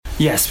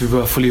Yes, we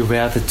were fully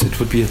aware that it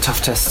would be a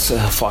tough test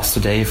for us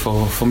today.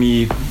 For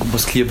me, it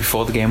was clear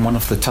before the game, one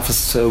of the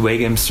toughest away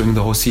games during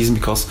the whole season,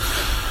 because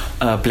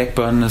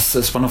Blackburn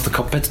is one of the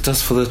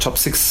competitors for the top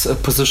 6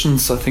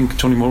 positions. I think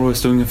Tony Morrow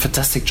is doing a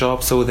fantastic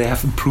job, so they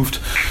have improved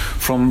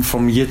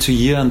from year to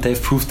year, and they've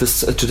proved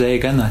this today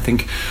again. I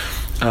think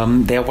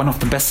they are one of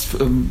the best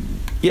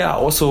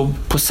also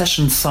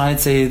possession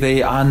sides.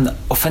 They are an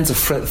offensive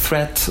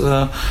threat,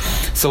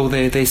 so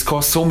they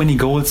score so many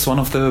goals, one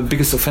of the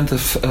biggest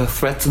offensive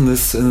threats in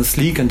this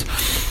league, and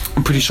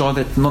I'm pretty sure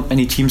that not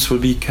many teams will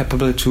be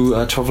capable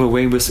to travel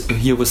away with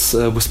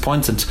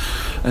points,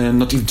 and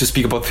not even to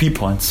speak about 3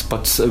 points.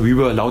 But we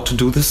were allowed to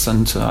do this,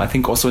 and I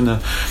think also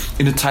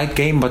in a tight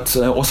game, but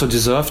also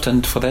deserved.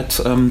 And for that,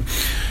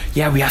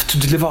 we have to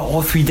deliver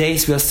all 3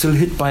 days. We are still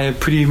hit by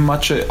pretty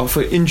much of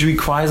an injury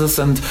crisis,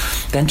 and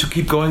then to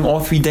keep going all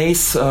 3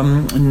 days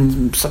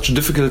in such a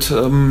difficult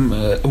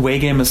away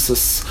game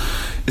is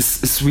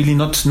really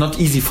not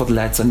easy for the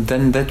lads. And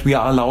then that we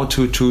are allowed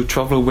to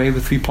travel away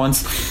with 3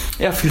 points,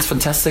 feels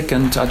fantastic.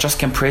 And I just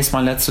can praise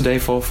my lads today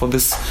for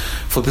this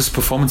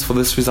performance, for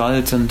this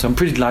result, and I'm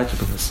pretty delighted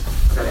with this.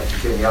 I don't know if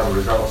you've seen the other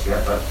results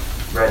yet, but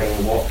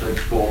Reading, Watford,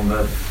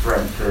 Bournemouth,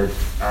 Brentford,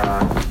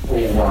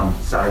 all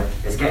won. So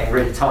it's getting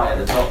really tight at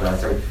the top there.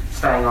 So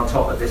staying on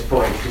top at this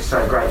point is just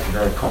so great for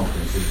the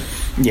confidence, isn't it?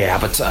 Yeah,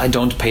 but I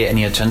don't pay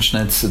any attention.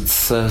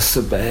 It's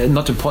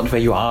not important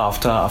where you are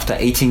after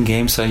 18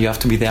 games. You have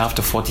to be there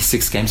after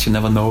 46 games. You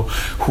never know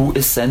who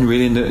is then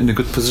really in a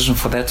good position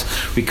for that.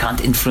 We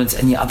can't influence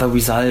any other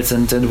results,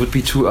 and it would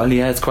be too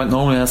early. It's quite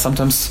normal.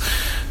 Sometimes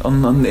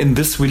in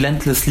this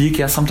relentless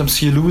league, sometimes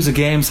you lose a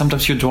game,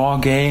 sometimes you draw a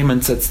game,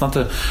 and it's not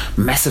a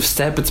massive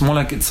step. It's more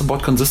like it's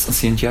about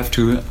consistency, and you have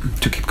to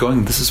keep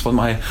going. This is what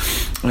my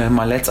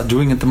lads are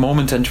doing at the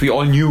moment, and we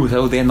all knew,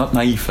 though they're not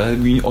naive.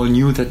 We all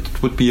knew that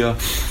it would be a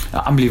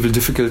unbelievably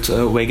difficult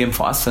away game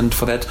for us, and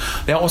for that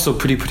they're also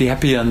pretty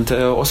happy, and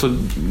also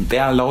they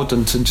are allowed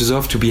and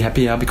deserve to be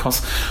happy,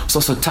 because it's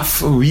also a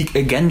tough week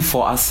again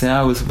for us,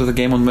 with a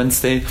game on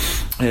Wednesday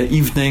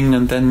evening,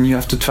 and then you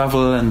have to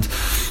travel, and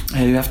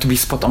you have to be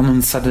spot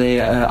on Saturday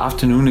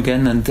afternoon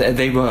again, and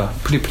they were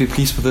pretty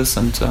pleased with this,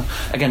 and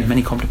again,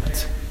 many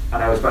compliments. I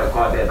know we spoke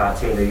quite a bit about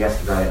Tino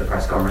yesterday at the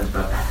press conference,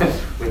 but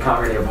we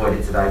can't really avoid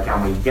it today,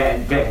 can we?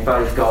 Getting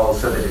both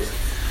goals so that it's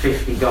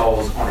 50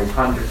 goals on his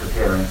 100th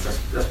appearance,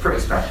 that's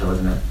pretty special,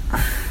 isn't it?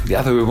 The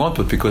other way around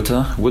would be good,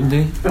 wouldn't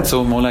it?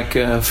 So more like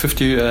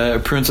 50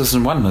 appearances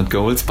and 100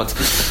 goals. But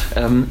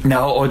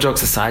now, all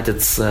jokes aside,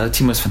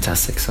 Timo is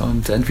fantastic. So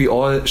and we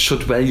all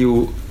should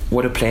value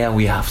what a player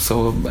we have.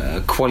 So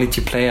quality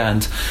player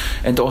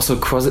and also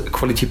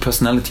quality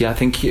personality. I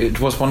think it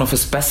was one of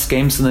his best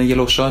games in a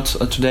yellow shirt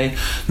today,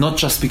 not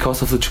just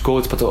because of the 2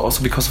 goals, but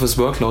also because of his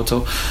workload.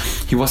 So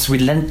he was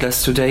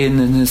relentless today in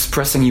his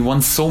pressing. He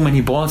won so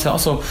many balls.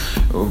 Also,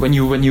 when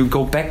you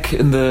go back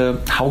in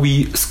how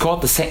we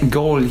scored the second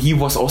goal, he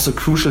was also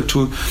crucial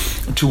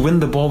to win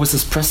the ball with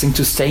his pressing,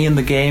 to stay in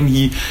the game.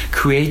 He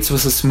creates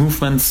with his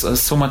movements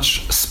so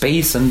much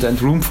space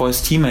and room for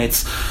his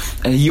teammates.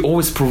 He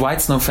always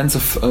provides an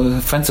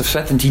offensive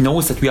threat, and he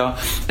knows that we are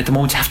at the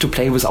moment have to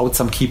play without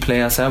some key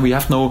players. We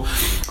have no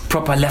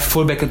proper left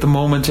fullback at the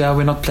moment.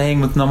 We're not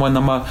playing with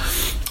number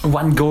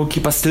 1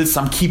 goalkeeper. Still,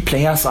 some key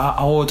players are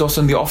out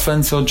also in the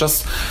offense. So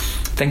just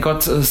thank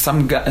God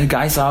some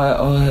lads are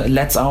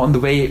on the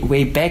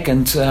way back,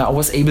 and I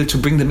was able to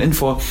bring them in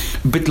for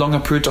a bit longer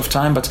period of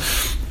time. But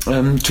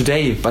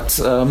today,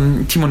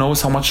 Timo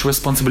knows how much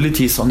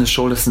responsibility is on his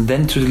shoulders, and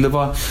then to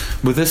deliver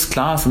with this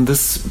class and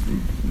this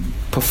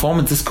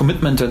performance, this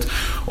commitment, and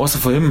also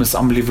for him is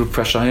unbelievable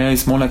pressure.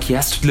 It's more like he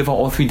has to deliver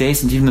all 3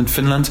 days, and even in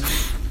Finland,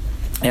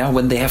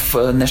 when they have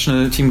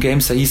national team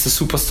games, he's a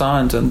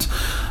superstar, and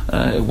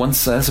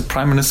once as a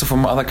prime minister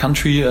from another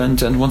country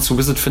and wants to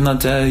visit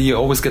Finland, he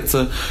always gets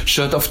a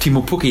shirt of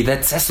Timo Pukki.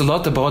 That says a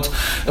lot about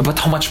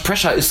how much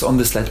pressure is on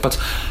this lad, but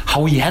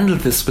how he handled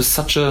this with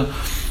such a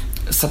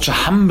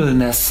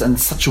humbleness and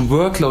such a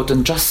workload,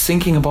 and just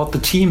thinking about the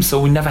team.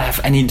 So we never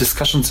have any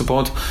discussions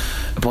about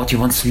he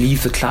wants to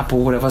leave the club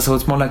or whatever. So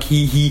it's more like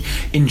he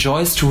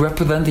enjoys to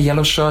represent the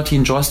yellow shirt. He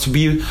enjoys to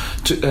be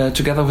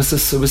together with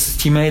his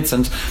teammates.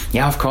 And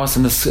of course,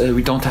 in this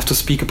we don't have to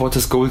speak about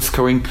his goal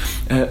scoring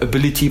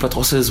ability, but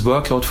also his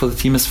workload for the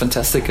team is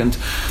fantastic. And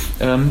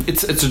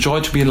it's a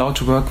joy to be allowed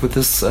to work with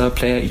this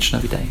player each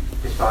and every day.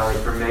 Just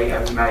finally from me,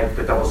 you made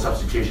the double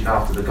substitution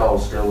after the goal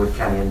still with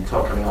Kenny and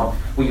Todd coming on.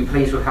 Were you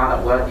pleased with how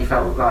that worked? You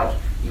felt like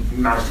you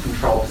managed to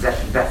control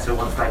possession better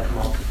once they come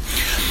on?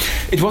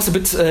 It was a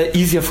bit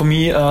easier for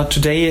me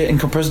today in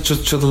comparison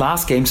to the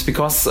last games,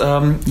 because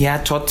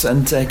Todd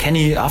and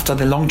Kenny, after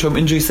the long-term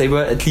injuries, they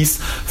were at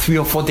least 3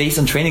 or 4 days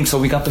in training, so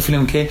we got the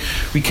feeling, okay,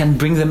 we can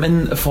bring them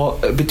in for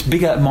a bit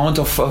bigger amount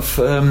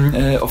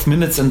of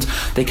minutes, and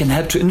they can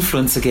help to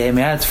influence the game.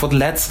 It's for the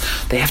lads,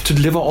 they have to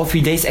deliver all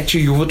 3 days.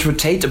 Actually, you would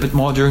rotate a bit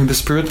more during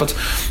this period, but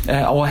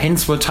our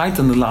hands were tight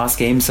in the last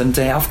games, and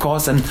of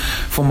course, and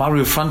for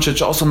Mario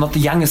Francic, also not the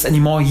youngest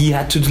anymore, he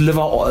had to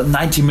deliver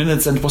 90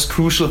 minutes and was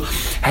crucial,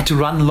 had to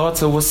run a lot,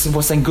 so it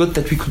was then good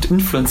that we could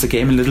influence the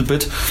game a little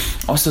bit.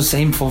 Also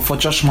same for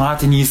Josh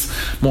Martin, he's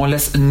more or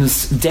less in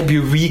his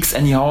debut weeks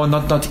anyhow,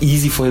 not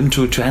easy for him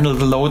to handle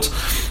the load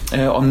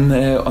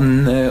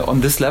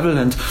on this level,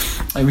 and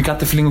we got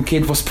the feeling, okay,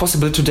 it was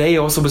possible today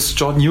also with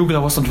Jordan Hugill. I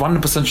was not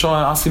 100% sure.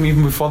 I asked him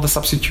even before the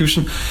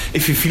substitution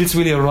if he feels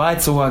really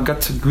alright, so I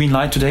got green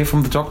light today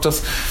from the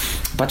doctors.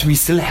 But we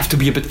still have to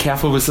be a bit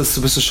careful with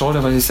the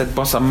shoulder. But he said,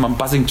 "Boss, I'm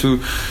buzzing to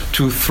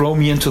throw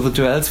me into the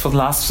duels for the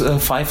last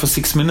 5 or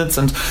 6 minutes."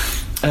 And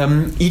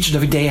each and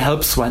every day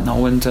helps right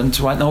now. And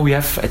right now we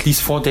have at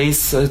least 4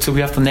 days till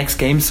we have the next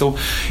game. So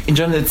in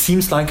general, it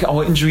seems like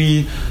our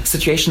injury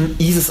situation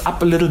eases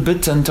up a little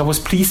bit. And I was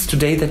pleased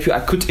today that I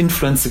could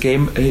influence the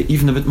game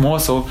even a bit more.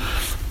 So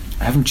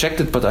I haven't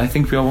checked it, but I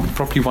think we are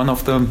probably one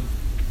of the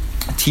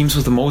teams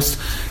with the most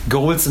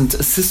goals and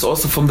assists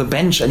also from the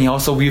bench anyhow,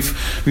 so we've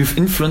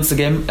influenced the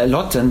game a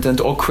lot,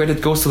 and all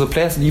credit goes to the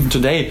players. And even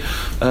today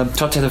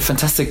Todd had a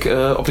fantastic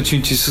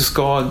opportunity to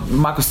score,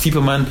 Markus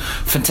Tiepermann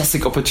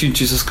fantastic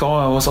opportunity to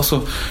score. It was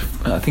also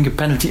I think a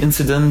penalty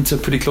incident,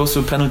 pretty close to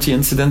a penalty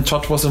incident.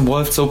 Todd was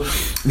involved, so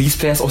these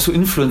players also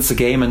influenced the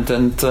game,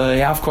 and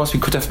yeah, of course we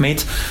could have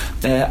made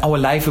our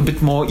life a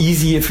bit more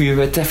easy if we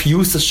would have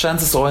used the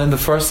chances, or in the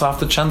first half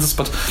the chances.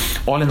 But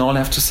all in all, I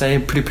have to say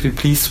pretty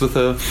pleased with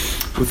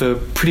a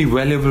pretty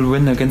valuable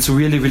win against a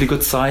really, really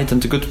good side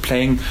and a good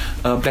playing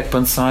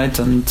Blackburn side,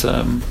 and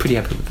pretty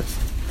happy with this.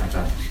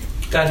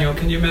 Daniel,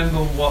 can you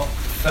remember what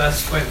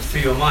first went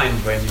through your mind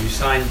when you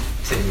signed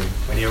Tim,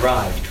 when he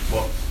arrived,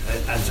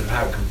 and sort of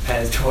how it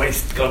compares to what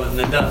he's gone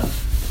and done?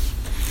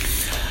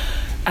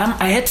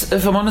 I had,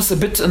 if I'm honest, a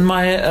bit in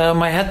my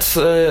head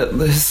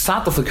his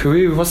start of the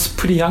career. He was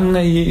pretty young.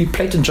 He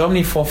played in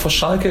Germany for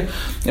Schalke,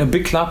 a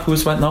big club who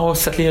is right now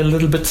settling a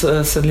little bit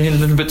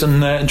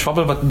in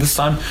trouble. But this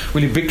time,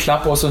 really big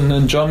club also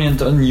in Germany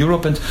and in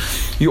Europe. And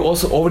you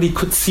also already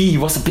could see he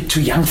was a bit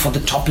too young for the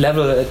top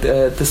level at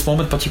this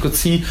moment. But you could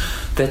see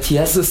that he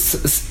has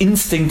this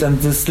instinct and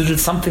this little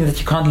something that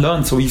you can't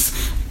learn. So he's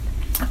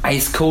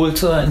ice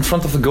cold in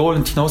front of the goal,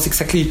 and he knows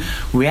exactly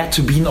where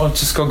to be in order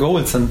to score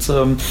goals. And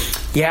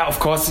yeah, of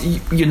course,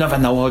 you never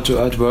know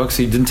how it works.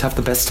 He didn't have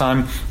the best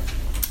time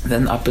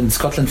then up in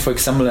Scotland, for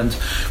example, and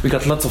we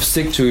got lots of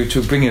stick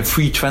to bring a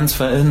free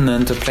transfer in,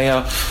 and a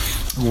player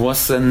who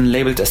was then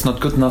labelled as not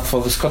good enough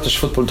for the Scottish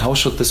football, and how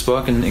should this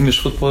work in English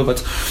football.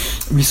 But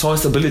we saw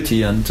his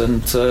ability, and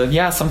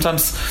yeah,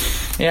 sometimes,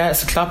 yeah,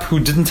 as a club who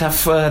didn't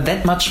have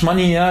that much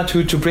money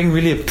to bring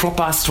really a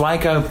proper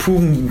striker, a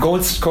proven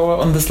goal scorer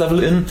on this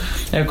level in,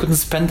 couldn't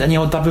spend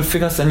anyhow double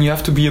figures, and you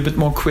have to be a bit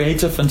more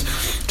creative and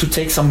to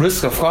take some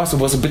risk. Of course, it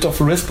was a bit of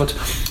a risk, but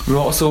we were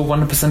also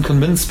 100%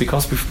 convinced,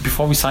 because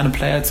before we sign a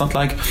player, it's not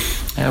like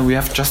we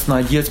have just an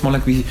idea. It's more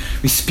like we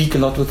speak a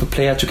lot with the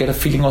player to get a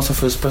feeling also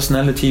for his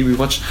personality. We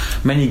watch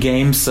many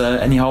games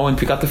anyhow, and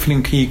we got the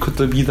feeling he could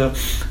be the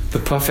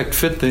perfect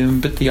fit,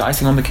 the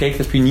icing on the cake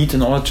that we need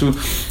in order to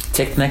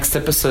take the next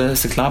step as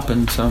a club.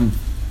 And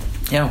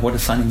yeah, what a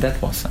signing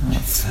that was.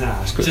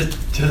 That's good.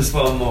 Just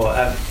one more.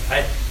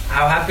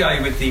 How happy are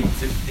you with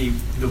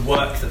the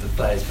work that the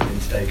players put in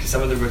today? Because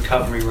some of the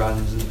recovery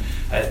runs and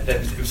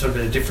it was sort of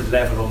at a different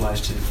level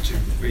almost to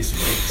recent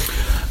weeks.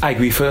 I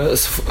agree. For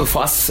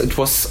us, it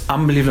was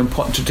unbelievably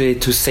important today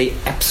to stay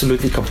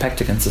absolutely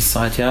compact against this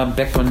side. Yeah,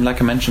 Blackburn,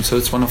 like I mentioned, so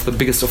it's one of the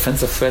biggest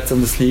offensive threats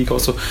in this league.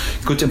 Also,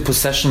 good in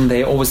possession.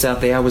 They always are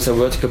there with a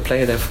vertical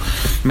play. They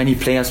have many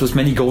players with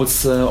many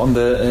goals on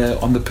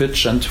the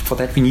pitch, and for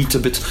that we need a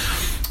bit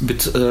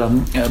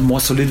more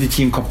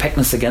solidity and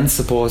compactness against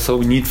the ball. So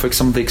we need, for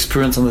example, the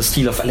experience and the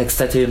steel of Alex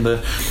Tete in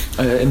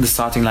the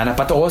starting lineup,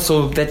 but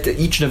also that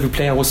each and every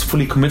player was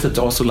fully committed,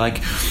 also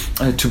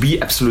to be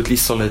absolutely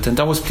solid. And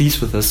I was pleased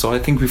with this. So I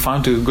think we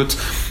found a good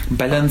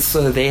balance.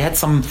 They had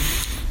some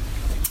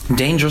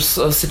dangerous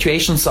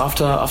situations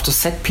after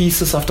set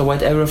pieces, after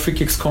wide area free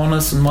kicks,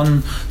 corners. In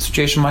one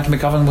situation, Michael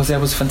McGovern was there,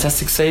 was a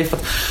fantastic save.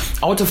 But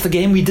out of the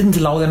game, we didn't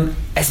allow them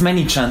as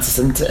many chances,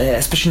 and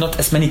especially not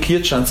as many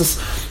clear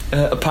chances.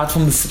 Apart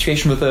from the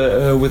situation with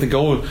a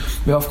goal,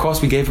 where of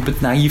course we gave a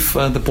bit naive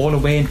the ball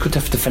away and could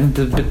have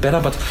defended a bit better.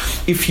 But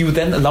if you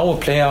then allow a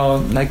player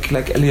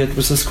like Elliot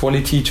with his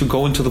quality to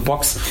go into the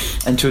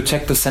box and to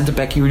attack the centre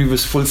back really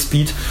with full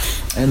speed,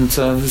 and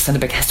the centre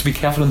back has to be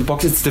careful in the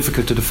box, it's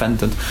difficult to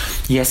defend, and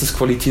he has his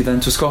quality then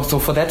to score. So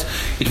for that,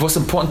 it was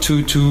important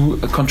to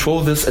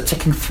control this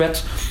attacking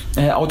threat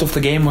out of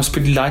the game. Was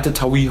pretty delighted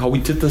how we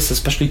did this,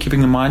 especially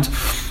keeping in mind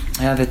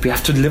that we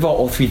have to deliver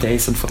all 3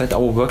 days, and for that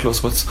our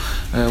workload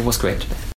was great.